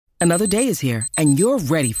Another day is here, and you're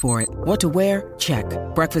ready for it. What to wear? Check.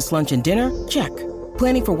 Breakfast, lunch, and dinner? Check.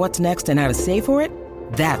 Planning for what's next and how to save for it?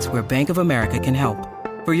 That's where Bank of America can help.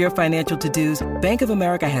 For your financial to-dos, Bank of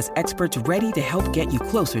America has experts ready to help get you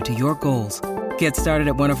closer to your goals. Get started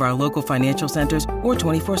at one of our local financial centers or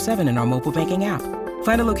 24/7 in our mobile banking app.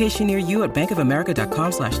 Find a location near you at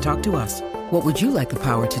bankofamerica.com/talktous. What would you like the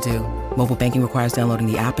power to do? Mobile banking requires downloading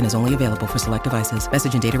the app and is only available for select devices.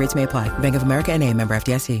 Message and data rates may apply. Bank of America N.A., member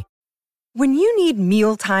FDIC. When you need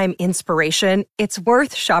mealtime inspiration, it's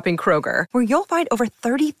worth shopping Kroger, where you'll find over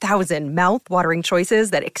 30,000 mouth-watering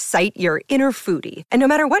choices that excite your inner foodie. And no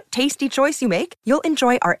matter what tasty choice you make, you'll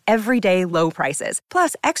enjoy our everyday low prices,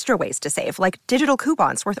 plus extra ways to save, like digital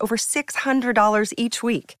coupons worth over $600 each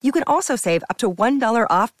week. You can also save up to $1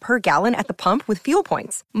 off per gallon at the pump with fuel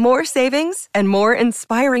points. More savings and more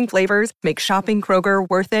inspiring flavors make shopping Kroger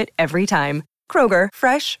worth it every time. Kroger,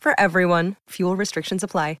 fresh for everyone. Fuel restrictions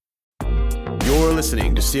apply. You're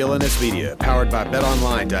listening to CLNS Media, powered by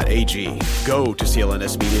BetOnline.ag. Go to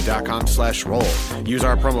clnsmedia.com/roll. Use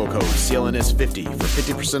our promo code CLNS50 for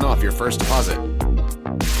 50% off your first deposit.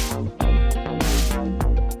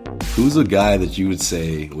 Who's a guy that you would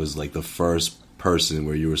say was like the first person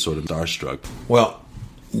where you were sort of starstruck? Well,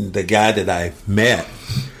 the guy that I met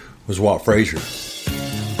was Walt Frazier.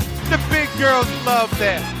 The big girls love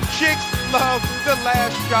that. Chicks love the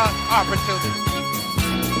last shot opportunity.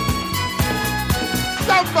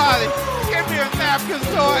 Somebody give me a napkin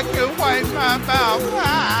so I can wipe my mouth.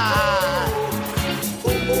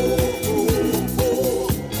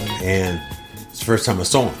 And it's the first time I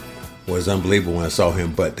saw him. It was unbelievable when I saw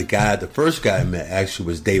him. But the first guy I met actually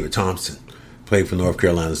was David Thompson. Played for North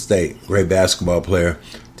Carolina State. Great basketball player.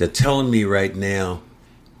 They're telling me right now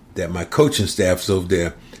that my coaching staff is over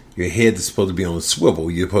there. Your head is supposed to be on a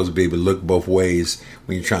swivel. You're supposed to be able to look both ways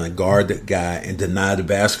when you're trying to guard that guy and deny the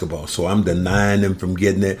basketball. So I'm denying him from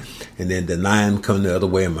getting it, and then denying him coming the other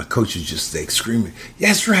way. And my coach is just like screaming,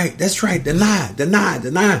 that's right, deny.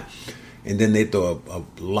 And then they throw a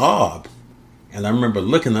lob. And I remember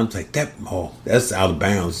looking, I'm like, that's out of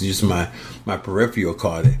bounds. Just my peripheral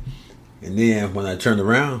caught it. And then when I turned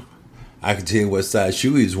around, I could tell what size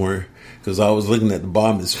shoe he's wearing. Because I was looking at the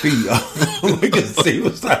bottom of his feet. We could see it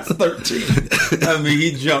was size 13. I mean,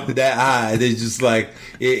 he jumped that high. It's just like,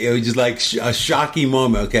 it was just like a shocking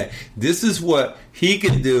moment. Okay, this is what he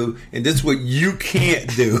can do, and this is what you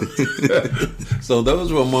can't do. So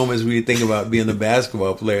those were moments when you think about being a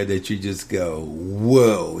basketball player that you just go,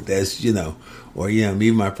 whoa, that's, or,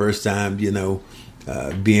 me, my first time,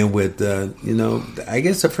 being with, I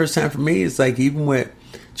guess the first time for me is like even with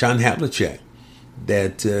John Havlicek.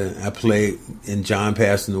 That I played in John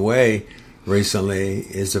passing away recently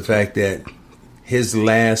is the fact that his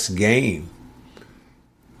last game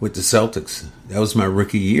with the Celtics, that was my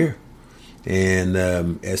rookie year. And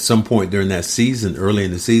at some point during that season, early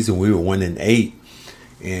in the season, we were 1-8,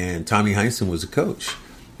 and Tommy Heinsohn was the coach.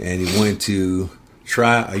 And he wanted to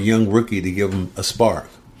try a young rookie to give him a spark.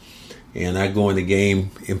 And I go in the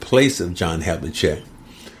game in place of John Havlicek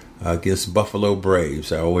against Buffalo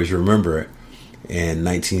Braves. I always remember it. In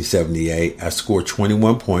 1978, I scored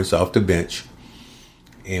 21 points off the bench,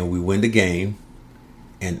 and we win the game.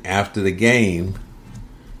 And after the game,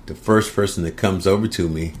 the first person that comes over to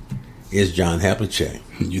me is John Havlicek.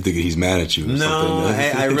 You think he's mad at you? Or no,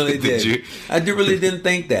 I really did. I really didn't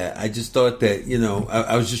think that. I just thought that,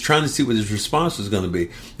 I was just trying to see what his response was going to be.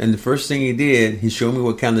 And the first thing he did, he showed me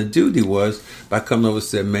what kind of dude he was by coming over and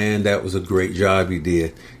said, man, that was a great job you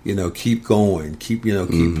did. Keep going, keep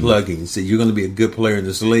plugging. He said, you're going to be a good player in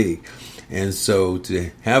this league. And so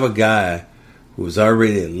to have a guy who was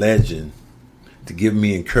already a legend to give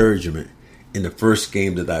me encouragement in the first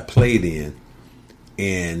game that I played in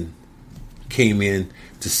and came in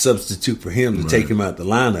to substitute for him to take him out the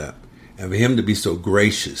lineup, and for him to be so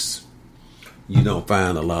gracious, you don't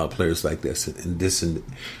find a lot of players like this and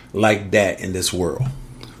like that in this world.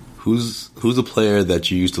 Who's a player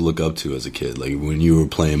that you used to look up to as a kid? Like when you were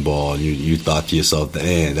playing ball and you thought to yourself,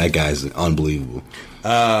 that guy's unbelievable.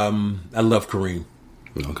 I love Kareem.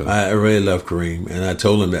 Okay. I really love Kareem, and I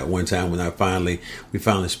told him that one time when we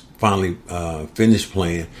finally finished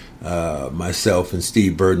playing. Myself and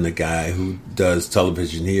Steve Burden, the guy who does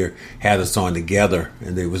television here, had us on together,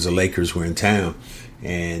 and there was the Lakers were in town,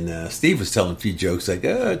 and Steve was telling a few jokes like,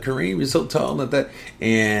 Kareem, you're so tall and that,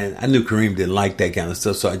 and I knew Kareem didn't like that kind of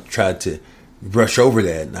stuff, so I tried to brush over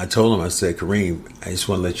that, and I told him, I said, Kareem, I just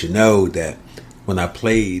want to let you know that when I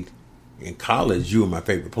played in college, you were my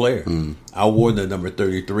favorite player. I wore the number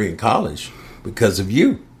 33 in college because of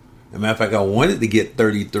you. As a matter of fact, I wanted to get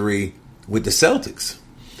 33 with the Celtics.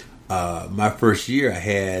 my first year I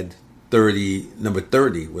had 30. Number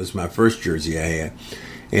 30 was my first jersey I had,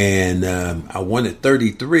 and I wanted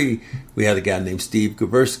 33. We had a guy named Steve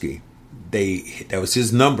Gaversky. That was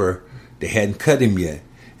his number. They hadn't cut him yet.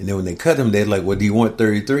 And then when they cut him, they're like, "Well, do you want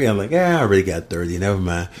 33?" I'm like, "I already got 30. Never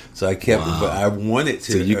mind." So I kept it, but I wanted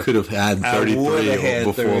to. So you could have had 33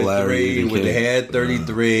 before Larry even came. Would have had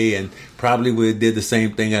 33, and probably would have did the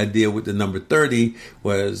same thing I did with the number 30.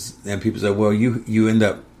 And people said, "Well, you end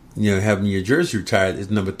up, having your jersey retired is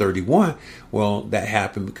number 31." Well, that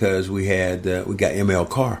happened because we got ML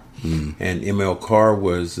Carr, and ML Carr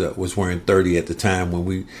was wearing 30 at the time when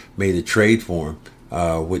we made a trade for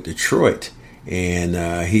him with Detroit.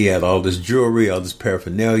 And he had all this jewelry, all this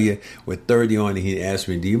paraphernalia with 30 on it. He asked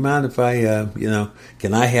me, "Do you mind if I,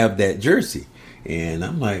 can I have that jersey?" And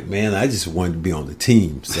I'm like, "Man, I just wanted to be on the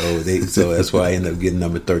team." So that's why I ended up getting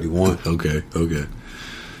number 31. Okay.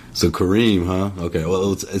 So Kareem, huh? Okay.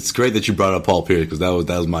 Well, it's great that you brought up Paul Pierce because that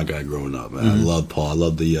was my guy growing up, man. I love Paul. I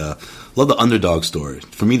love the underdog story.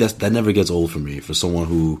 For me, that never gets old for me. For someone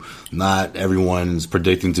who not everyone's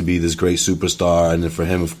predicting to be this great superstar, and then for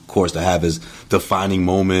him, of course, to have his defining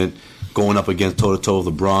moment, going up against toe-to-toe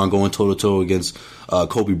with LeBron, going toe-to-toe against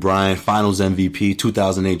Kobe Bryant, Finals MVP,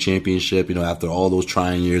 2008 championship, after all those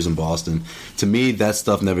trying years in Boston. To me, that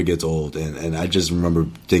stuff never gets old. And I just remember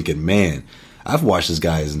thinking, man, I've watched this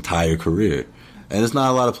guy his entire career. And it's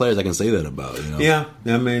not a lot of players I can say that about. Yeah,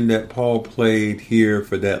 I mean, that Paul played here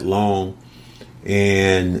for that long.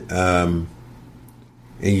 And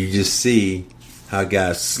you just see how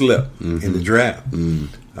guys slip in the draft.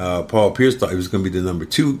 Paul Pierce thought he was going to be the number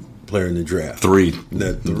 2 player in the draft. Three,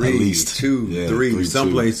 at least. 2, 3,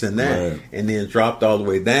 someplace in that. Right. And then dropped all the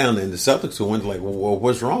way down. And the Celtics were wondering, like, well,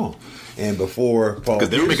 what's wrong? And before Paul, because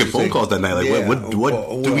they were making phone calls that night, like, what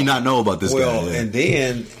do we not know about this guy? Yeah. And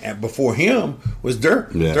then before him was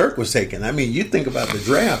Dirk. Yeah. Dirk was taken. I mean, you think about the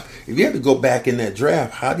draft. If you had to go back in that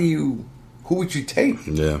draft, who would you take?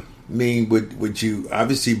 Yeah, I mean, would you?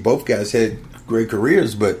 Obviously, both guys had great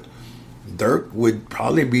careers, but Dirk would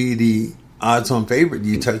probably be the odds-on favorite.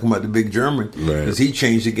 You're talking about the big German because he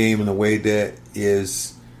changed the game in a way that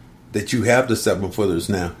you have the 7-footers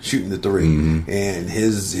now shooting the 3, and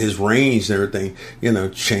his range and everything,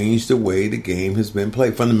 changed the way the game has been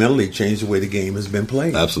played. Fundamentally, changed the way the game has been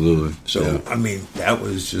played. Absolutely. So I mean, that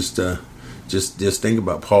was just think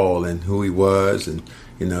about Paul and who he was, and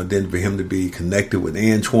then for him to be connected with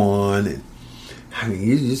Antoine, and I mean,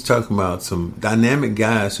 you're just talking about some dynamic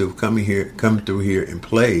guys who have come through here and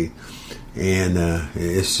played, and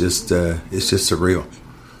it's just surreal.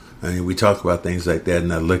 I mean, we talk about things like that,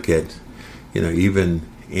 and I look at, even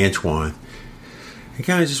Antoine, and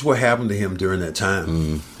kind of just what happened to him during that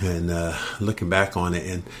time, and looking back on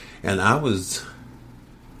it, and I was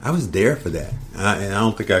there for that, and I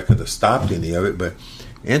don't think I could have stopped any of it, but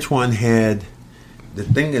Antoine had the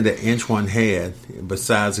thing that Antoine had,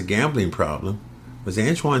 besides a gambling problem, was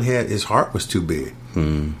Antoine had his heart was too big.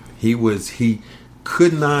 He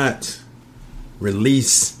could not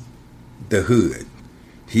release the hood.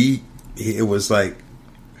 It was like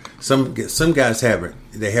some guys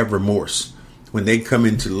have remorse when they come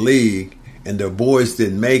into the league and their boys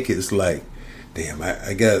didn't make it. It's like, damn,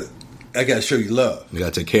 I got to show you love. You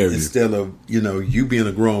got to take care of you instead of you being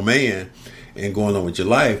a grown man and going on with your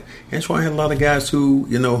life. Antoine had a lot of guys who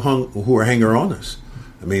were hanger-oners.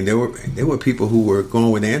 I mean, there were people who were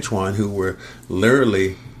going with Antoine who were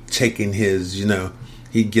literally taking his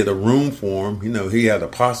he'd get a room for him. He had a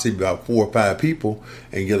posse of about 4 or 5 people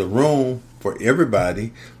and get a room for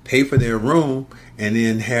everybody, pay for their room, and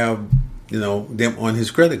then have, them on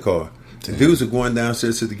his credit card. The dudes are going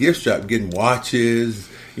downstairs to the gift shop getting watches,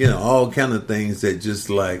 all kind of things that just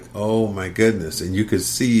like, oh my goodness. And you could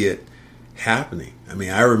see it happening. I mean,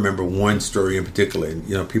 I remember one story in particular,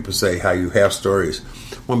 and, people say how you have stories.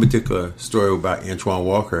 One particular story about Antoine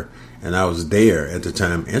Walker, and I was there at the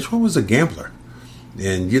time. Antoine was a gambler.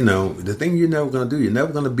 And, the thing you're never going to do, you're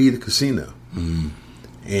never going to beat a casino.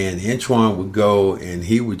 And Antoine would go and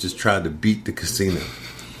he would just try to beat the casino.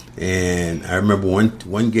 And I remember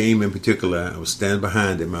one game in particular, I was standing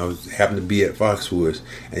behind him. I happened to be at Foxwoods,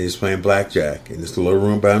 and he was playing blackjack in this little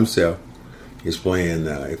room by himself. He was playing,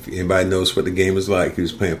 if anybody knows what the game is like, he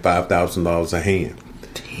was playing $5,000 a hand.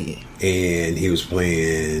 Damn. And he was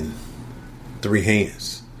playing 3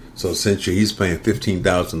 hands. So essentially he's playing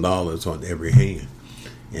 $15,000 on every hand.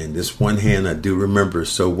 And this one hand I do remember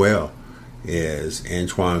so well is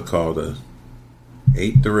Antoine called a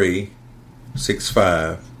 8-3,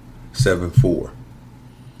 6-5, 7-4.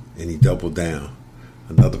 And he doubled down.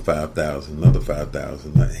 Another 5,000, another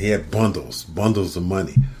 5,000. He had bundles of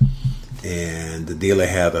money. and the dealer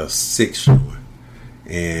had a 6 showing,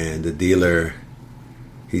 and the dealer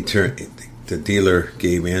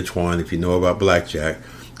gave Antoine, if you know about blackjack,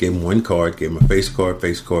 gave him 1 card, gave him a face card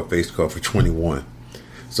for 21.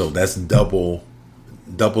 So that's double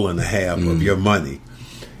and a half of your money.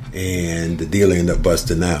 And the dealer ended up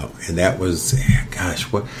busting out. And that was,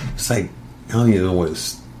 it's like, I don't even know what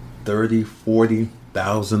it's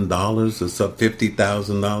 $30,000-$40,000 or some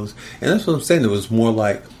 $50,000. And that's what I'm saying. It was more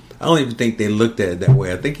like, I don't even think they looked at it that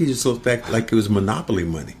way. I think he just looked back like it was Monopoly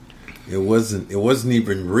money. It wasn't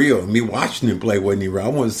even real. Me watching him play wasn't even real. I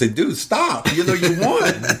wanted to say, dude, stop. You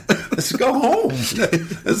won. Let's go home.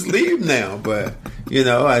 Let's leave now. But,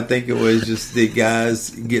 I think it was just the guys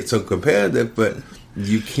get so competitive, but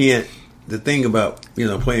you can't. The thing about,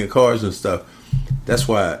 playing cards and stuff, that's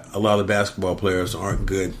why a lot of basketball players aren't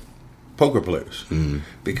good poker players. Mm-hmm.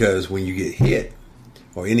 Because when you get hit,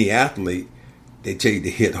 or any athlete, they tell you to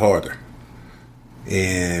hit harder.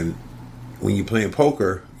 And when you're playing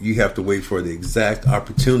poker, you have to wait for the exact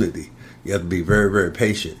opportunity. You have to be very, very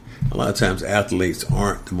patient. A lot of times athletes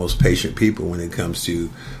aren't the most patient people when it comes to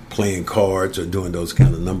playing cards or doing those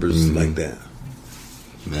kind of numbers like that.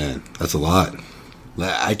 Man, that's a lot.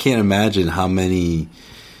 I can't imagine how many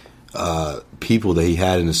people that he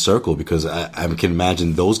had in his circle, because I can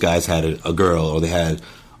imagine those guys had a girl, or they had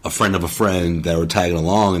a friend of a friend that were tagging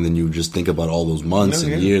along, and then you just think about all those months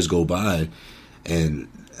and years go by. And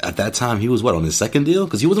at that time, he was on his second deal?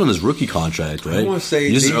 Because he was on his rookie contract, right? I want to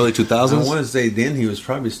say this is early 2000s. I want to say then he was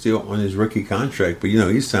probably still on his rookie contract, but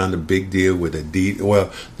he signed a big deal with Adidas.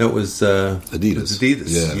 Well, that was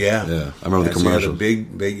Adidas. Yeah. I remember the commercial.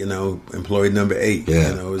 Big, employee number 8.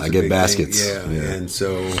 Yeah, I get baskets. And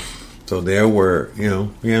so there were,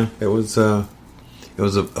 it was a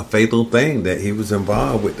fatal thing that he was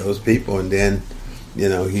involved with those people, and then,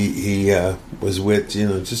 he was with,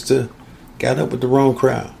 just to. Got up with the wrong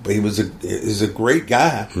crowd, but he was a great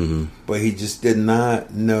guy, but he just did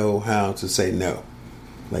not know how to say no.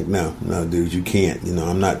 Like, no, dude, you can't.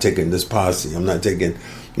 I'm not taking this posse. I'm not taking,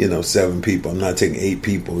 7 people. I'm not taking 8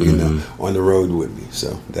 people, on the road with me.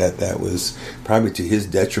 So that was probably to his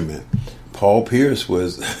detriment. Paul Pierce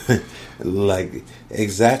was like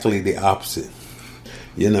exactly the opposite.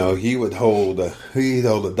 He would hold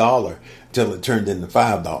 $1 until it turned into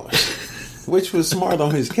 $5. Which was smart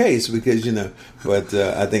on his case because, but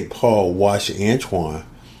I think Paul watched Antoine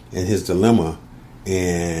and his dilemma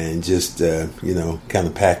and just, kind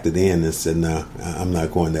of packed it in and said, no, I'm not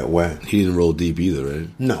going that way. He didn't roll deep either, right?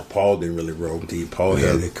 No, Paul didn't really roll deep. Paul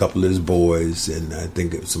had a couple of his boys, and I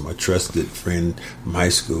think it was my trusted friend from high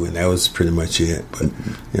school, and that was pretty much it. But,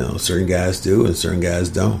 certain guys do and certain guys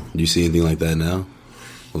don't. Do you see anything like that now?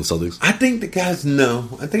 On the Celtics? I think the guys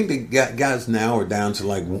I think the guys now are down to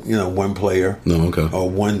one player. No, okay. Or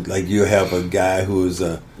one, like you have a guy who is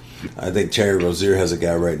I think Terry Rozier has a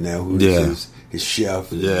guy right now who is his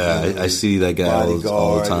chef. Yeah, I see that guy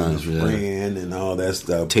all the time. And his friend and all that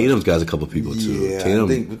stuff. Tatum's got a couple of people too. Yeah, I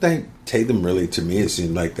think Tatum really, to me, it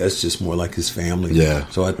seems like that's just more like his family. Yeah.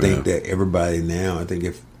 So I think that everybody now, I think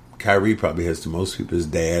if Kyrie probably has the most people, his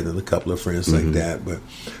dad and a couple of friends like that. But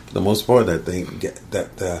for the most part, I think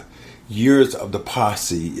that the years of the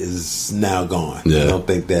posse is now gone. Yeah. I don't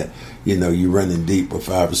think that, you're running deep with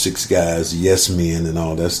 5 or 6 guys, yes men and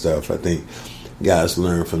all that stuff. I think guys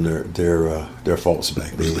learn from their faults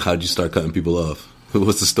back then. How'd you start cutting people off?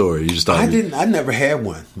 What's the story? You just started? I never had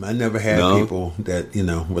one. I never had people that,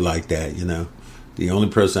 were like that, The only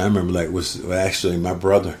person I remember was actually my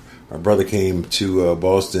brother. My brother came to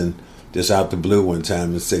Boston just out the blue one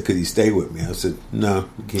time and said, could he stay with me? I said, no,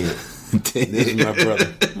 you can't. This is my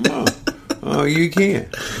brother. Oh, you can't.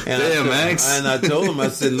 And Max. And I told him, I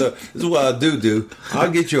said, look, this is what I'll do. I'll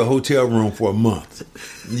get you a hotel room for a month.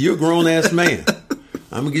 You're a grown-ass man.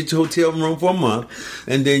 I'm going to get you a hotel room for a month.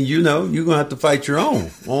 And then, you're going to have to fight your own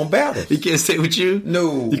battles. He can't stay with you?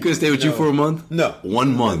 No. He couldn't stay with you for a month? No.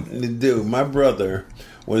 1 month. Dude, my brother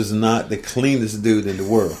was not the cleanest dude in the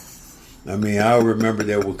world. I mean, I remember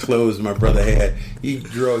there were clothes my brother had. He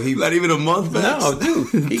not even a month back. No,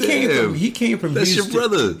 dude. He came from That's Houston. Your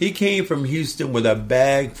brother. He came from Houston with a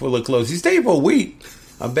bag full of clothes. He stayed for a week.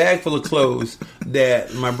 A bag full of clothes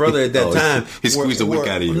that my brother at that time he squeezed the wick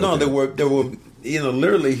out of you. No, there were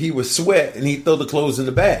literally he would sweat and he'd throw the clothes in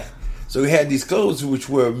the bag. So he had these clothes which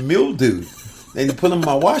were mildewed. And he put them in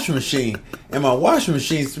my washing machine, and my washing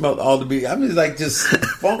machine smelled all the big. I mean, just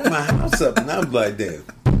funk my house up, and I was like, "Damn,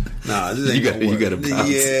 nah, this ain't gonna work." You got to bounce.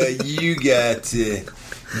 Yeah, you got to.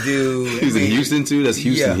 dude. He was in Houston too. That's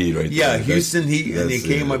Houston Heat right there. Yeah, Houston Heat, and they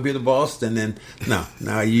came up here to Boston. And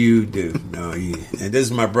no, you do, no, you. And this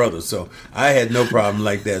is my brother, so I had no problem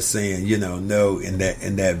like that saying, no in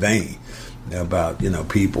that vein about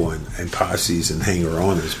people and posses and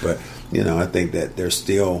hanger-oners. But I think that there's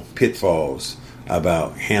still pitfalls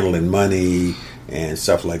about handling money and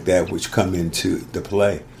stuff like that, which come into the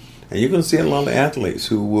play. And you're going to see a lot of athletes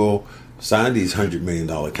who will sign these $100 million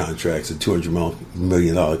contracts and $200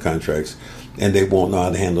 million contracts, and they won't know how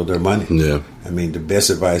to handle their money. Yeah. I mean, the best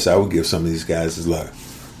advice I would give some of these guys is, look,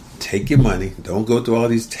 take your money. Don't go through all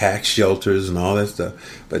these tax shelters and all that stuff.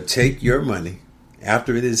 But take your money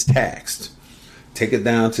after it is taxed. Take it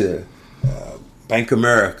down to Bank of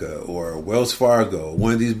America or Wells Fargo,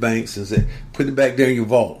 one of these banks, and say, put it back there in your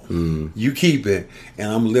vault. You keep it,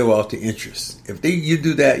 and I'm gonna live off the interest. If you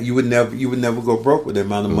do that, you would never go broke with the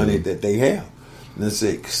amount of money that they have. And that's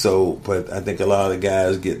it. So, but I think a lot of the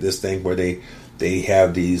guys get this thing where they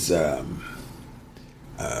have these, I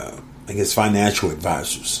guess, financial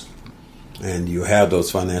advisors, and you have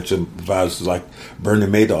those financial advisors like Bernie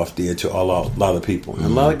Madoff did to a lot of people. And a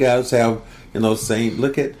lot of guys have, saying,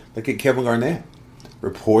 look at Kevin Garnett.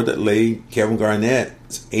 Reportedly, Kevin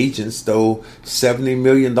Garnett's agent stole $70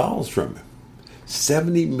 million from him.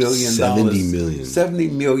 $70 million.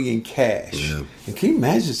 $70 million cash. Yeah. And can you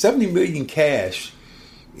imagine? $70 million cash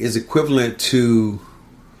is equivalent to,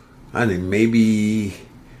 I think, maybe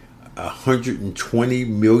 $120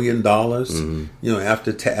 million.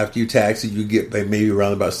 After you tax it, you get maybe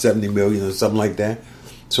around about $70 million or something like that.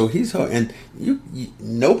 So and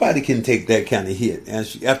nobody can take that kind of hit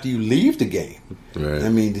after you leave the game. Right. I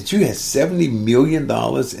mean, that you had $70 million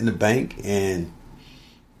in the bank and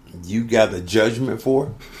you got a judgment for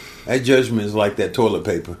it. That judgment is like that toilet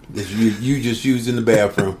paper that you just used in the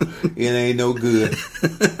bathroom. It ain't no good.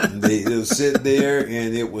 It'll sit there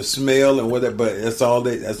and it will smell and whatever. But that's all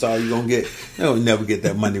you're gonna get. You'll never get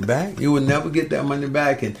that money back. You will never get that money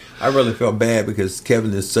back. And I really felt bad because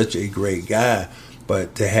Kevin is such a great guy.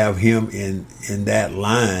 But to have him in that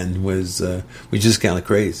line was just kind of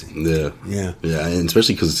crazy. Yeah, and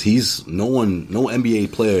especially because no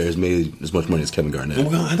NBA player has made as much money as Kevin Garnett.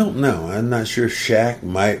 Well, I don't know. I'm not sure. Shaq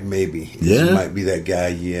might be that guy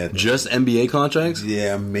yet. Just NBA contracts?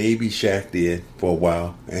 Yeah, maybe Shaq did for a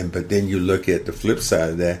while. But then you look at the flip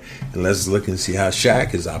side of that, and let's look and see how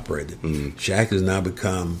Shaq has operated. Shaq has now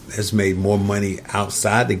has made more money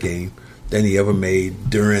outside the game than he ever made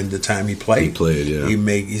during the time he played. He played, yeah.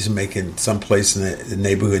 He's making someplace in the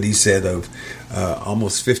neighborhood, he said, of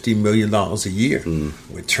almost $50 million a year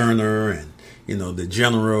with Turner and, the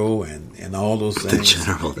General and all those things. The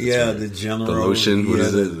General. The General. The lotion, what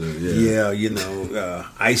is it?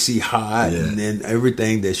 Icy Hot and then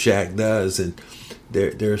everything that Shaq does. And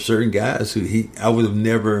there are certain guys who I would have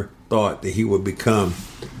never thought that he would become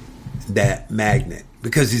that magnet.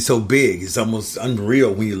 Because he's so big, it's almost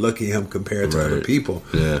unreal when you look at him compared to other people.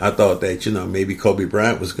 Yeah. I thought that maybe Kobe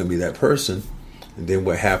Bryant was going to be that person, and then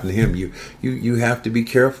what happened to him? You have to be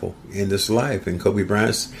careful in this life. And Kobe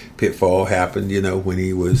Bryant's pitfall happened, when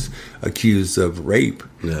he was accused of rape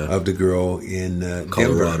of the girl in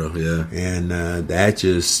Colorado. Denver. Yeah, and that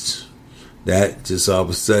just all of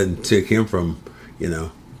a sudden took him from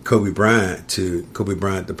Kobe Bryant to Kobe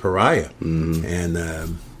Bryant the pariah, and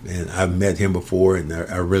I've met him before, and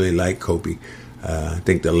I really like Kobe. I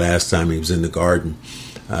think the last time he was in the Garden,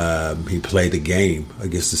 he played a game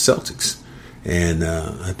against the Celtics, and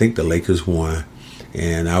I think the Lakers won.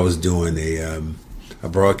 And I was doing a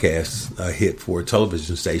broadcast hit for a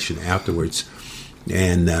television station afterwards,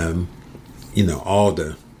 and all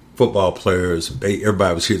the football players,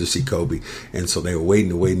 everybody was here to see Kobe, and so they were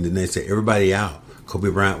waiting, and they said everybody out. Kobe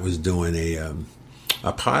Bryant was doing he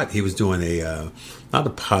was doing not a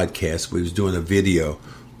podcast, but he was doing a video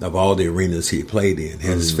of all the arenas he played in.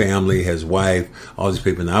 Had his family, his wife, all these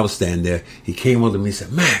people. And I was standing there. He came over to me and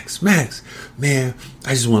said, Max, man,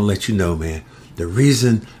 I just want to let you know, man, the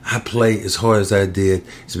reason I play as hard as I did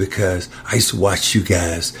is because I used to watch you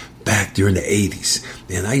guys back during the 80s.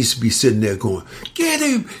 And I used to be sitting there going, get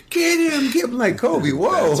him like Kobe.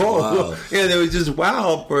 Whoa. And it was just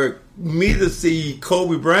wild for me to see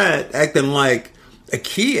Kobe Bryant acting like a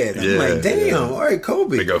kid. I'm like, damn, all right,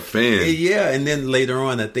 Kobe. Like a fan. Yeah, and then later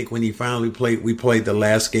on, I think when he finally we played the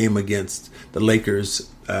last game against the Lakers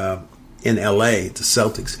in L.A., the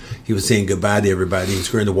Celtics. He was saying goodbye to everybody. He was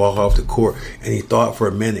going to walk off the court, and he thought for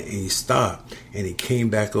a minute, and he stopped, and he came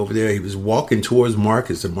back over there. He was walking towards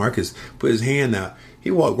Marcus, and Marcus put his hand out. He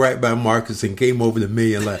walked right by Marcus and came over to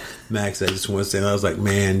me and like, Max, I just want to say, and I was like,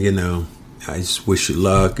 man, I just wish you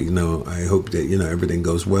luck. I hope that, everything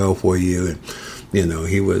goes well for you. And You know,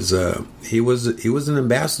 he was an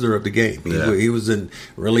ambassador of the game. He was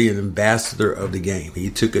really an ambassador of the game. He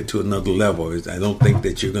took it to another level. I don't think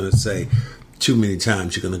that you're going to say too many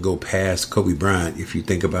times you're going to go past Kobe Bryant if you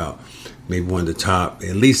think about maybe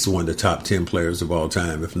at least one of the top 10 players of all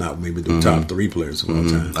time, if not maybe the top 3 players of all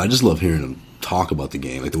time. I just love hearing him talk about the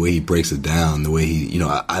game, like the way he breaks it down, the way he,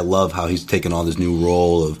 I love how he's taken on this new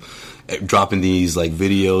role of dropping these like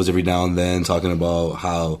videos every now and then, talking about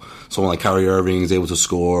how someone like Kyrie Irving is able to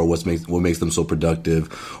score, or what makes them so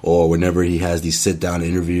productive, or whenever he has these sit down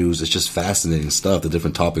interviews. It's just fascinating stuff, the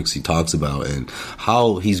different topics he talks about, and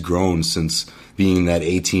how he's grown since being that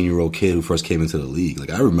 18-year-old kid who first came into the league. Like,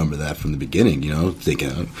 I remember that from the beginning, thinking,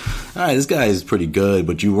 all right, this guy is pretty good,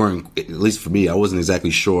 but you weren't, at least for me, I wasn't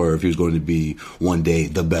exactly sure if he was going to be one day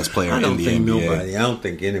the best player in the NBA. I don't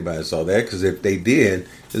think anybody saw that, because if they did,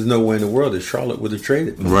 there's no way in the world that Charlotte would have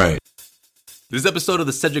traded him. Right. This episode of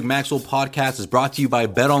the Cedric Maxwell Podcast is brought to you by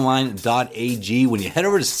betonline.ag. When you head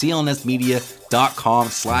over to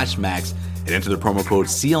clnsmedia.com/max and enter the promo code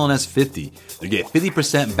CLNS50, you get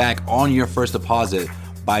 50% back on your first deposit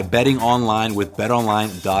by betting online with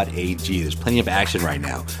betonline.ag. There's plenty of action right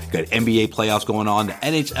now. You got NBA playoffs going on, the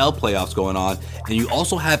NHL playoffs going on, and you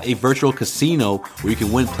also have a virtual casino where you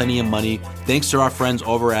can win plenty of money thanks to our friends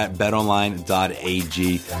over at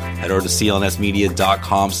betonline.ag. Head over to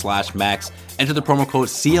clnsmedia.com/max. Enter the promo code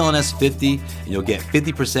CLNS50 and you'll get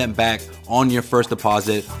 50% back on your first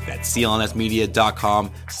deposit at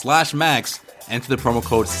clnsmedia.com/max. Enter the promo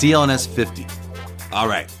code CLNS50. All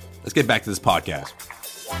right, let's get back to this podcast.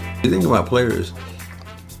 You think about players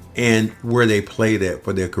and where they played at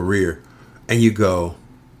for their career, and you go,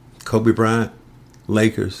 Kobe Bryant,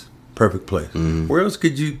 Lakers, perfect place. Where else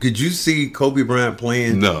could you see Kobe Bryant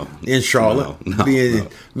playing? In Charlotte. No.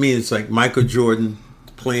 It's like Michael Jordan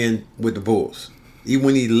playing with the Bulls. Even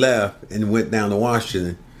when he left and went down to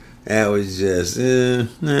Washington, that was just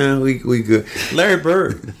we good. Larry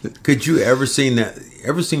Bird, could you ever seen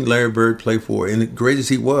Larry Bird play for? And great as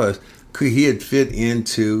he was, could he had fit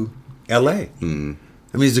into L.A.? I mean,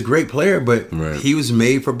 he's a great player, but he was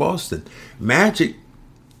made for Boston. Magic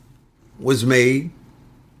was made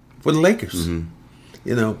for the Lakers.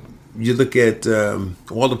 You look at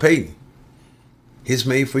Walter Payton. He's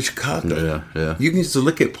made for Chicago. Yeah. You can just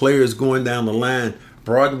look at players going down the line.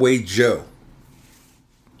 Broadway Joe.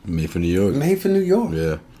 Made for New York.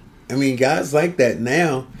 Yeah. I mean, guys like that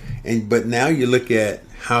now. But now you look at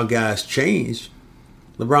how guys change.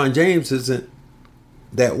 LeBron James isn't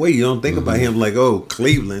that way. You don't think about him like,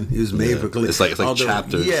 Cleveland is made for Cleveland. It's like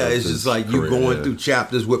chapters. Yeah, it's just like you going through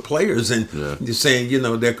chapters with players and you're saying,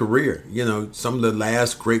 their career. Some of the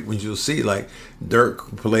last great ones you'll see, like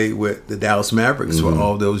Dirk played with the Dallas Mavericks for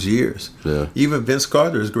all those years. Yeah. Even Vince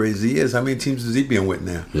Carter, as great as he is, how many teams has he been with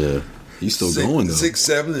now? Yeah. He's still going though. 6,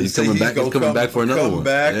 7. He's coming back. He's coming back for another one.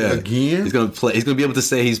 Again. He's gonna play. He's gonna be able to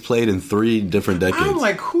say he's played in 3 different decades. I'm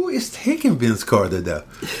like, who is taking Vince Carter though?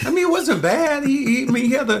 I mean, it wasn't bad. He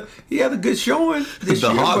had a good showing. This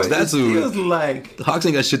the year, Hawks. That's who. Feels like the Hawks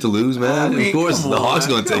ain't got shit to lose, man. Of course, the Hawks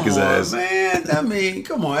gonna take his ass, man. I mean,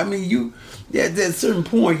 come on. I mean, you. Yeah, at a certain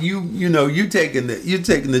point, you taking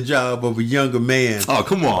the job of a younger man. Oh,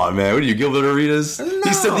 come on, man. What are you, Gilbert Arenas? No.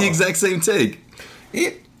 He said the exact same take.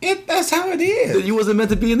 That's how it is. You wasn't meant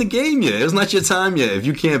to be in the game yet. It's not your time yet. If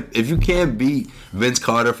you can't beat Vince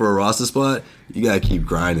Carter for a roster spot, you gotta keep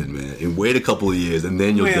grinding, man. And wait a couple of years, and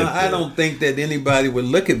then you'll get there. I don't think that anybody would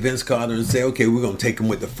look at Vince Carter and say, okay, we're gonna take him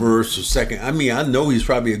with the first or second. I mean, I know he's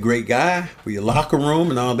probably a great guy for your locker room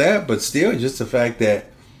and all that, but still, just the fact that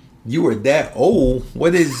you were that old.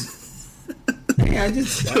 What is?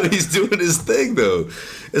 He's doing his thing though.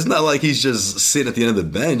 It's not like he's just sitting at the end of the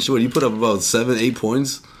bench. What, you put up about 7, 8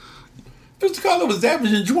 points? Vince Carter was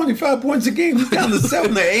averaging 25 points a game. He's down to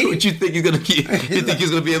 7 to 8. What you think he's gonna keep? You think he's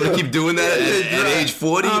gonna be able to keep doing that at age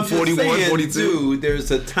 40, 41, 42? Dude, there's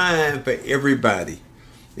a time for everybody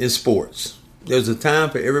in sports. There's a time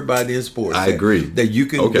for everybody in sports. I agree. That you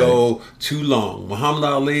can go too long. Muhammad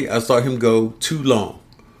Ali, I saw him go too long.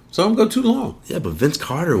 So I'm going too long. Yeah, but Vince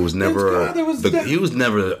Carter was never he was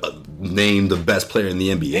never named the best player in the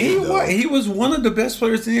NBA. He was one of the best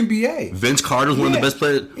players in the NBA. Vince Carter was one of the best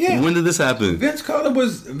players. Yeah. When did this happen? Vince Carter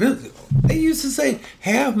was. They used to say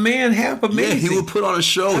half man, half amazing. Yeah, he would put on a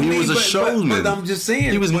show. He was a showman. But I'm just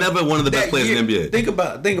saying, he was never one of the best players in the NBA. Think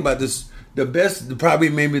about this. the best, probably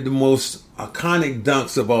maybe the most iconic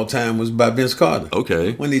dunks of all time was by Vince Carter.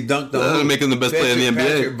 Okay. When he dunked on make him the best player in the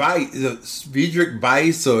NBA. Friedrich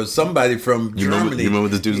Weiss or somebody from Germany. You remember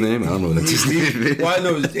this dude's name? I don't know what that's his name. Well, I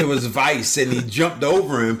know it was Weiss, and he jumped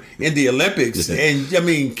over him in the Olympics, and I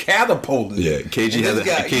mean, catapulted. Yeah, KG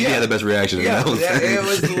had the best reaction. Yeah, it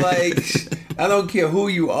was like, I don't care who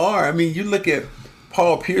you are. I mean, you look at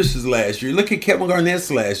Paul Pierce's last year. Look at Kevin Garnett's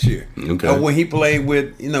last year. Okay. When he played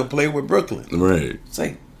with Brooklyn. Right. It's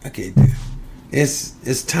like, okay, dude,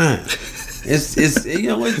 it's time. It's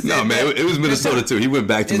no, man. It was Minnesota too. He went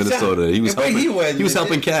back to Minnesota. He was helping. He was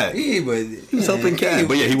helping Cat. He was helping Cat.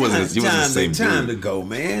 But yeah, he wasn't. He wasn't the same time to go,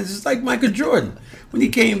 man. It's just like Michael Jordan when he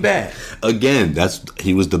came back. Again,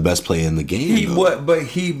 he was the best player in the game.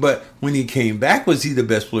 But when he came back, was he the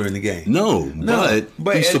best player in the game? No,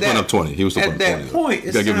 but he was still putting up 20. He was still putting up 20. At that point,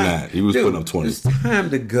 you gotta give him that. He was putting up 20. It's time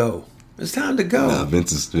to go. It's time to go. Nah,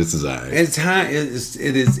 Vince is all right. It's time. It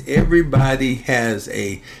is. Everybody has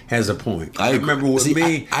a point. I remember with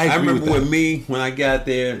me when I got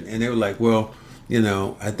there, and they were like, "Well,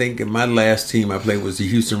 I think in my last team I played was the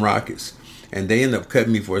Houston Rockets." And they ended up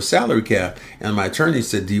cutting me for a salary cap. And my attorney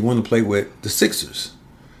said, "Do you want to play with the Sixers?"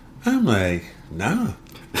 I'm like, "Nah."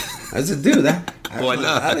 I said, "Dude, why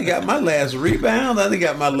not? I done got my last rebound. I done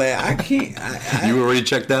got my last. I can't." You were already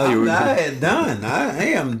checked out. I had done. I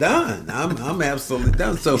am done. I'm absolutely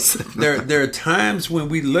done. So there are times when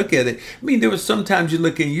we look at it. I mean, there were some times you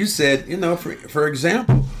look and you said, for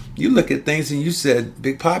example, you look at things and you said,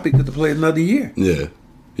 Big Papi could have played another year. Yeah.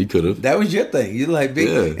 He could have. That was your thing. You like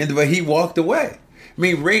Big, but he walked away. I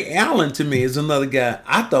mean, Ray Allen to me is another guy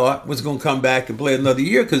I thought was going to come back and play another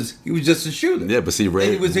year because he was just a shooter. Yeah, but see,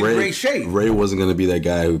 Ray was in great shape. Ray wasn't going to be that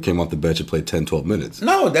guy who came off the bench and played 10, 12 minutes.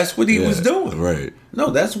 No, that's what he was doing. Right. No,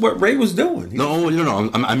 that's what Ray was doing. No.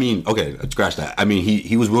 I mean, okay, scratch that. I mean,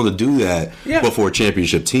 he was willing to do that before a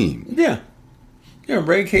championship team. Yeah. Yeah,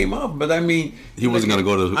 Ray came off, but I mean, he wasn't going to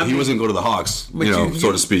go to. He wasn't going to go to the Hawks,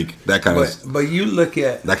 so to speak. That kind of. But you look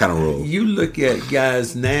at that kind of role. You look at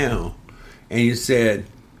guys now, and you said,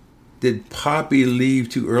 did Papi leave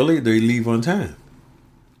too early, or did he leave on time?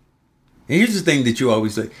 And here's the thing that you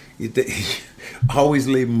always say: always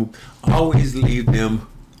leave them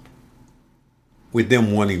with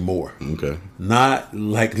them wanting more. Okay. Not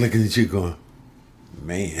like looking at you going,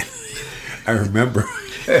 man, I remember.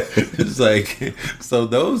 It's like, so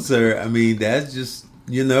those are, I mean, that's just,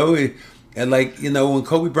 and like, when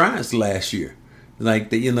Kobe Bryant's last year,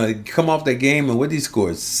 like, come off that game and what he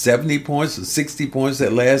scored, 70 points or 60 points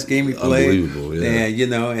that last game he played. Unbelievable, yeah.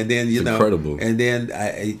 And, and then, incredible. And then,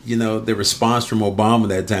 the response from Obama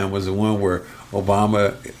that time was the one where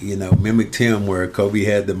Obama, mimicked him where Kobe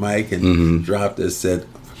had the mic and dropped it, said,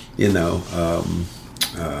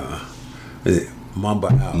 Mamba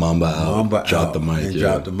out. Drop the mic. And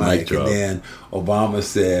dropped the mic. And then Obama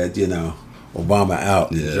said, Obama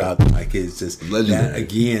out. Yeah. And dropped the mic. It's just legendary. That,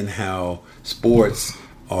 again, how sports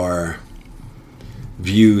are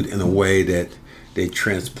viewed in a way that they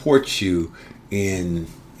transport you in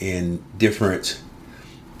different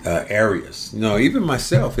areas. Even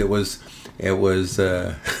myself, it was I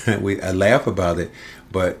laugh about it,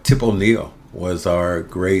 but Tip O'Neill was our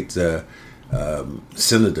great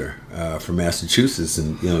senator from Massachusetts,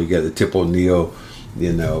 and you got the Tip O'Neill,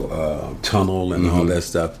 tunnel and all that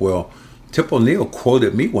stuff. Well, Tip O'Neill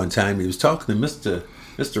quoted me one time. He was talking to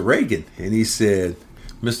Mr. Reagan, and he said,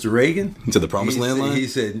 "Mr. Reagan, to the promised land line." He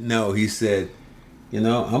said, "No." He said,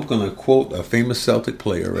 "I'm going to quote a famous Celtic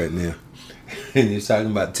player right now," and he's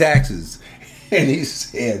talking about taxes, and he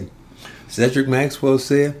said, Cedric Maxwell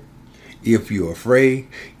said, "If you're afraid,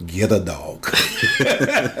 get a dog."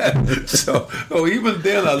 So even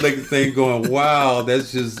then I look at things going, wow,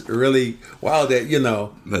 that's just really, wow,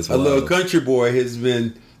 that, that's a little country boy has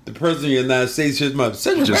been the president of the United States. His mother,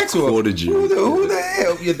 Cedric Maxwell, quoted you. Who the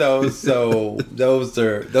hell, So those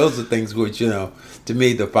are things which, to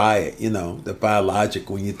me, defy logic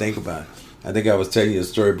when you think about it. I think I was telling you a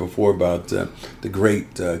story before about the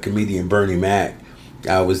great comedian Bernie Mac.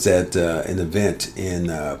 I was at an event in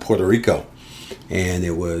Puerto Rico, and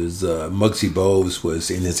it was Muggsy Bogues was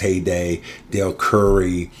in his heyday, Dale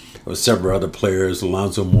Curry, there were several other players,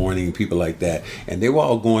 Alonzo Mourning, people like that, and they were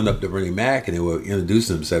all going up to Bernie Mac and they were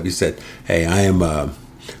introducing themselves. He said, "Hey, I'm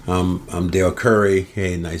Dale Curry.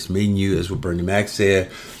 Hey, nice meeting you." That's what Bernie Mac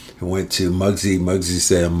said. He went to Muggsy. Muggsy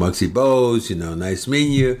said, "I'm Muggsy Bogues. Nice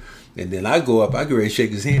meeting you." And then I go up, I go ready to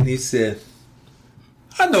shake his hand. He said,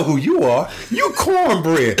 "I know who you are. You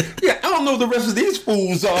cornbread." Yeah, I don't know who the rest of these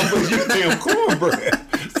fools are, but you damn cornbread.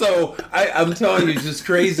 So I'm telling you, it's just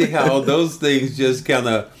crazy how those things just kind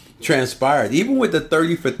of, transpired. Even with the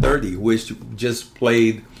 30 for 30, which just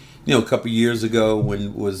played, a couple years ago when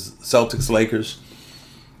it was Celtics Lakers.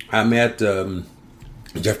 I met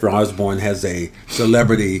Jeffrey Osborne has a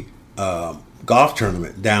celebrity golf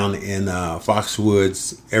tournament down in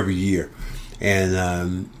Foxwoods every year,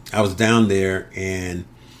 and I was down there and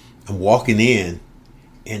I'm walking in.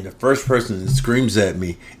 And the first person that screams at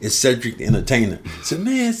me is Cedric the Entertainer. I said,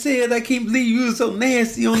 man, Sid, I can't believe you were so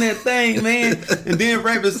nasty on that thing, man. And then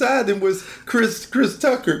right beside him was Chris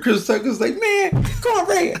Tucker. Chris Tucker's like, man, come on,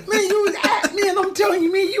 Ray. Man, you was, man, I'm telling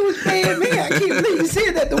you, man, you was bad, man. I can't believe you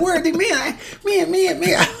said that, the word, man.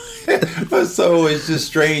 But so it's just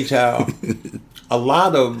strange how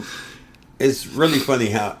it's really funny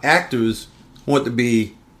how actors want to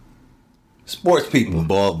be sports people.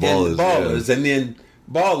 Ballers. Yeah. And then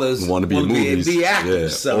ballers want to be in movies, be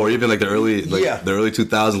actors, yeah. So. Or even like the early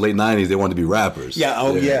 2000s, late 90s, they wanted to be rappers. Yeah,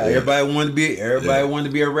 everybody wanted to be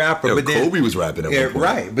a rapper. Yeah, but then Kobe was rapping at one point.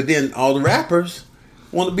 Right, but then all the rappers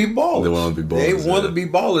want to be ballers. They want to be ballers. They want to be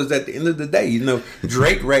ballers at the end of the day.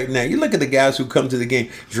 Drake right now. You look at the guys who come to the game.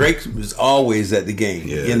 Drake was always at the game.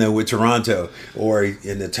 With Toronto, or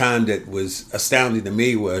in the time that was astounding to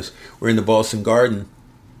me was we're in the Boston Garden,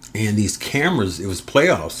 and these cameras. It was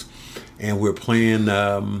playoffs. And we're playing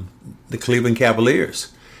the Cleveland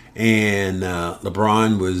Cavaliers, and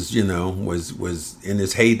LeBron was in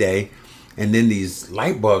his heyday, and then these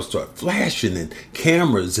light bulbs start flashing and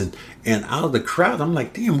cameras and out of the crowd, I'm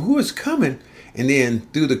like, damn, who is coming? And then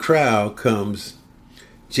through the crowd comes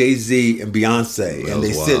Jay-Z and Beyonce, and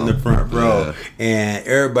they sit in the front row, and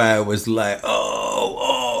everybody was like,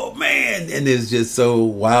 oh man, and it's just so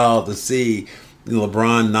wild to see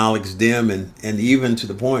LeBron acknowledge them, and even to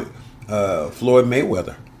the point. Floyd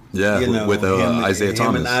Mayweather. Yeah, with Isaiah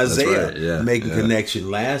Thomas. Him and Isaiah making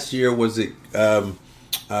connection. Last year, was it Kevin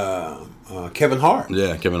Hart?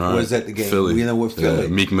 Yeah, Kevin Hart. Was at the game. Philly. With Philly.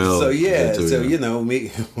 Meek Mill. So,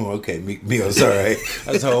 Meek. Okay, Meek Mill's all right.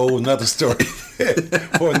 That's a whole nother story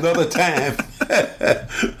for another time.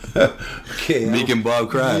 Okay, Meek and Bob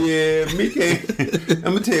Kraft. Yeah, Meek ain't. I'm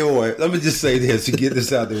going to tell you what. Let me just say this to get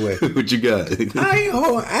this out of the way. What you got?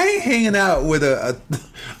 I ain't hanging out with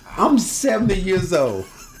I'm 70 years old.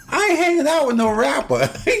 I ain't hanging out with no rapper.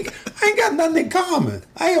 I ain't got nothing in common.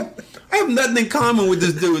 I have nothing in common with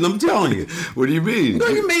this dude. I'm telling you. What do you mean? What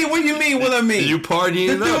do you mean? What do you mean? What I mean? You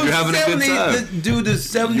partying up. You're having a good time. The dude is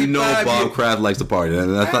 75. Bob Kraft likes to party.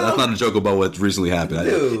 And that's not a joke about what's recently happened.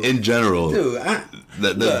 Dude, in general,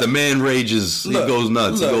 the man rages. He goes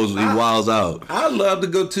nuts. He wilds out. I love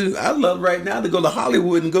right now to go to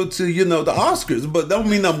Hollywood and go to the Oscars, but don't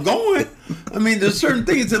mean I'm going. I mean, there's certain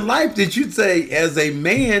things in life that you say as a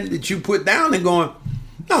man that you put down and going,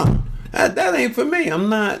 no. That ain't for me. I'm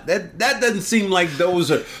not. That doesn't seem like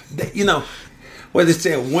those are. What they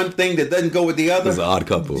say. One thing that doesn't go with the other. It's an odd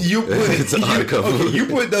couple. It's an odd couple. Okay, you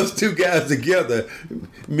put those two guys together,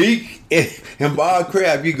 Meek and Bob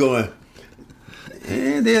Kraft. You going?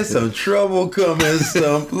 There's some trouble coming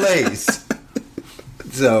someplace.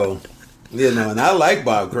 So. And I like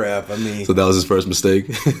Bob Kraft. I mean, so that was his first mistake.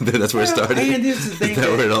 That's where it started. And this is the thing. That's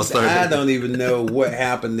where it all started. I don't even know what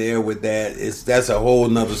happened there with that. That's a whole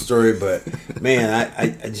nother story. But man,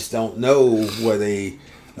 I just don't know what a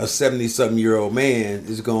 70-something-year-old man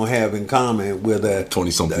is going to have in common with a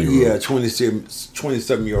 20-something-year-old.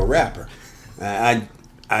 27-year-old rapper.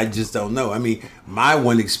 I just don't know. I mean, my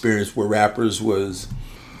one experience with rappers was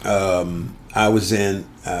I was in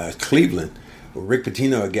Cleveland. Rick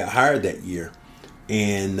Pitino got hired that year,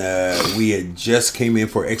 and we had just came in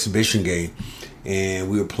for an exhibition game, and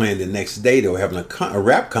we were playing the next day. They were having a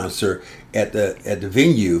rap concert at the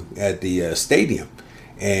venue at the stadium,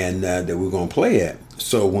 and that we were going to play at.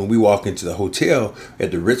 So when we walk into the hotel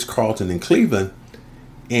at the Ritz-Carlton in Cleveland,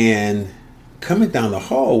 and coming down the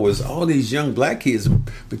hall was all these young black kids.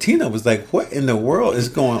 Bettina was like, what in the world is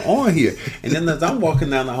going on here? And then as I'm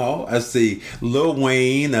walking down the hall, I see Lil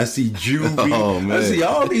Wayne, I see Juvie, I see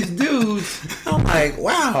all these dudes. I'm like,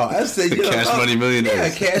 wow. I said, Cash Money Millionaires.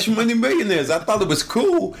 Yeah, Cash Money Millionaires. I thought it was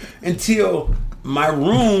cool until my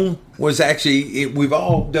room was actually, we've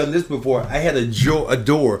all done this before. I had a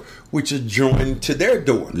door which adjoined to their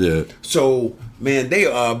door. Yeah. So, man, they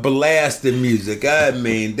are blasting music. I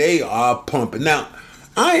mean, they are pumping. Now,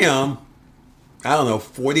 I am,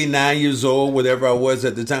 49 years old, whatever I was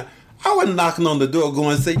at the time. I wasn't knocking on the door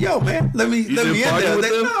going to say, yo, man, let me in there.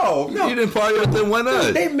 No. You didn't party with them? Why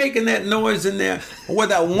not? They making that noise in there.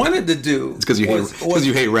 What I wanted to do... It's because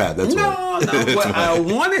you hate rap. That's why. No. What I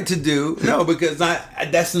wanted to do... No, because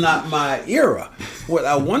that's not my era. What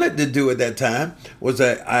I wanted to do at that time was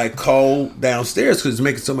I called downstairs because it's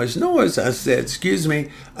making so much noise. I said, excuse me,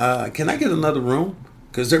 can I get another room?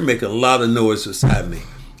 Because they're making a lot of noise beside me.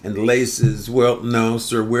 And the lady says, well, no,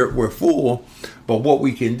 sir, we're full. But what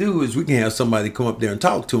we can do is we can have somebody come up there and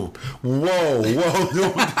talk to them. Whoa,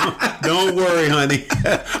 don't worry, honey.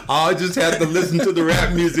 I'll just have to listen to the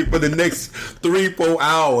rap music for the next 3-4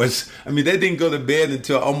 hours. I mean, they didn't go to bed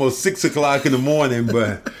until almost 6 o'clock in the morning,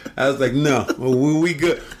 but I was like, no, we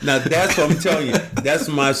good. Now, that's what I'm telling you. That's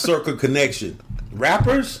my circle connection.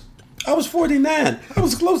 Rappers? I was 49. I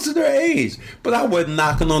was close to their age. But I wasn't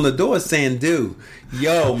knocking on the door saying, dude,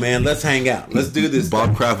 yo, man, let's hang out. Let's do this.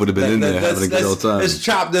 Bob Kraft would have been in there having a good old time. Let's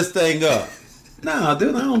chop this thing up. No,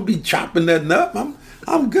 dude, I don't be chopping nothing up.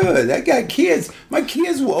 I'm good. I got kids. My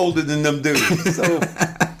kids were older than them dudes. So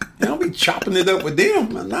I don't be chopping it up with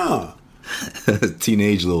them. No.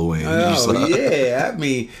 Teenage Lil Wayne. Oh, yeah. I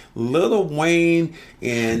mean, Lil Wayne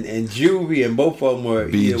and Juvie, and both of them were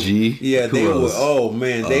BG. Yeah, they were. Oh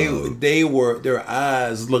man, they were. Their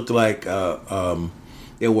eyes looked like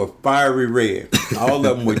they were fiery red. All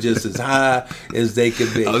of them were just as high as they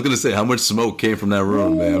could be. I was gonna say, how much smoke came from that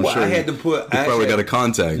room, man? I'm sure I had to put. You probably got a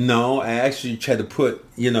contact. No, I actually tried to put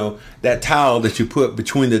that towel that you put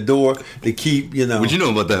between the door to keep What you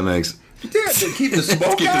know about that, Max? Yeah, to keep the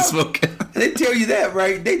smoke out. And they tell you that,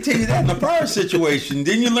 right? They tell you that in the fire situation.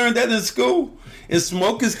 Didn't you learn that in school? If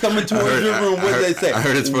smoke is coming towards your room, what do they say? I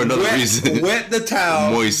heard it's for another reason. Wet the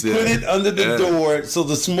towel, moist, put it under the door so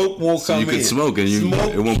the smoke won't come in. You can smoke and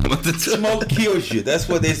it won't come out the door. Smoke kills you. That's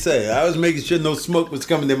what they say. I was making sure no smoke was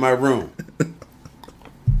coming in my room.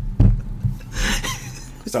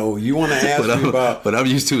 So you want to ask me about... But I'm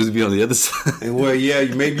used to it be on the other side. Well, yeah,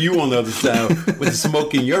 maybe you on the other side with the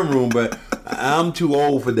smoke in your room, but I'm too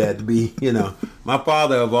old for that to be, My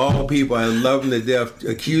father, of all people, I love him to death,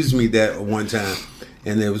 accused me that one time.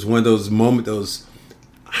 And it was one of those moments, those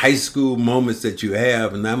high school moments that you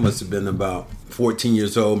have, and I must have been about 14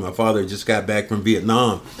 years old. My father just got back from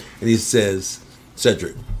Vietnam, and he says,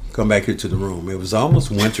 Cedric, come back here to the room. It was almost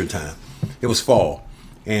winter time. It was fall.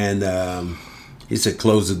 And... he said,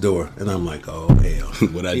 close the door. And I'm like, oh, hell.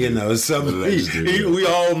 What I do? We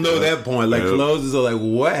all know that point. Like, closes are like,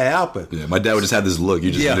 what happened? Yeah, my dad would just have this look.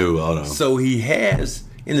 You just knew. I don't know. So he has,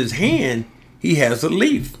 in his hand, he has a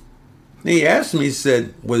leaf. And he asked me, he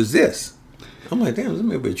said, what is this? I'm like, damn, this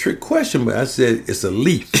may be a trick question. But I said, it's a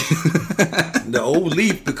leaf. The old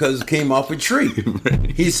leaf because it came off a tree.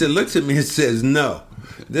 Right. He said, looks at me and says, no,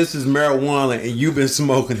 this is marijuana and you've been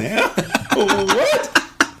smoking it. What?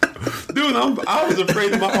 Dude, I was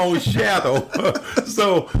afraid of my own shadow.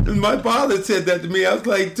 So my father said that to me. I was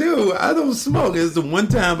like, dude, I don't smoke. It's the one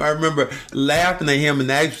time I remember laughing at him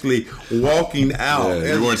and actually walking out.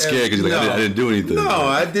 Yeah, you weren't scared because you're like, I didn't do anything. No,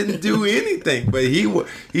 I didn't do anything. But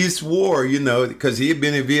he swore, because he had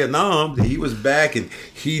been in Vietnam, that he was back and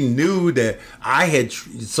he knew that I had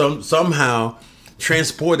somehow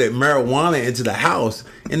transported marijuana into the house,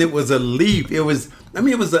 and it was a leaf. It was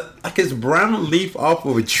like this brown leaf off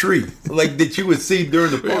of a tree, like that you would see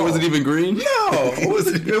during the fall. It wasn't even green? No, it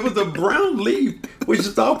was a brown leaf, which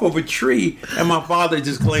is off of a tree, and my father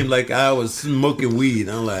just claimed like I was smoking weed.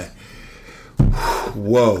 I'm like,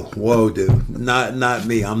 whoa, dude, not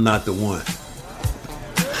me. I'm not the one.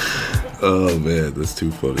 Oh man, that's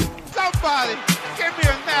too funny. Somebody give me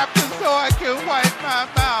a napkin so I can wipe my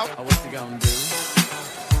mouth. Oh, what you gonna do?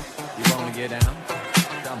 You wanna get down?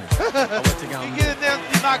 What you gonna you get in there,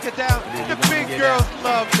 you knock it down. The big girls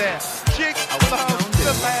love that. Chicks love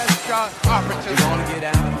the last shot opportunity. You wanna get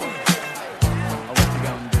out?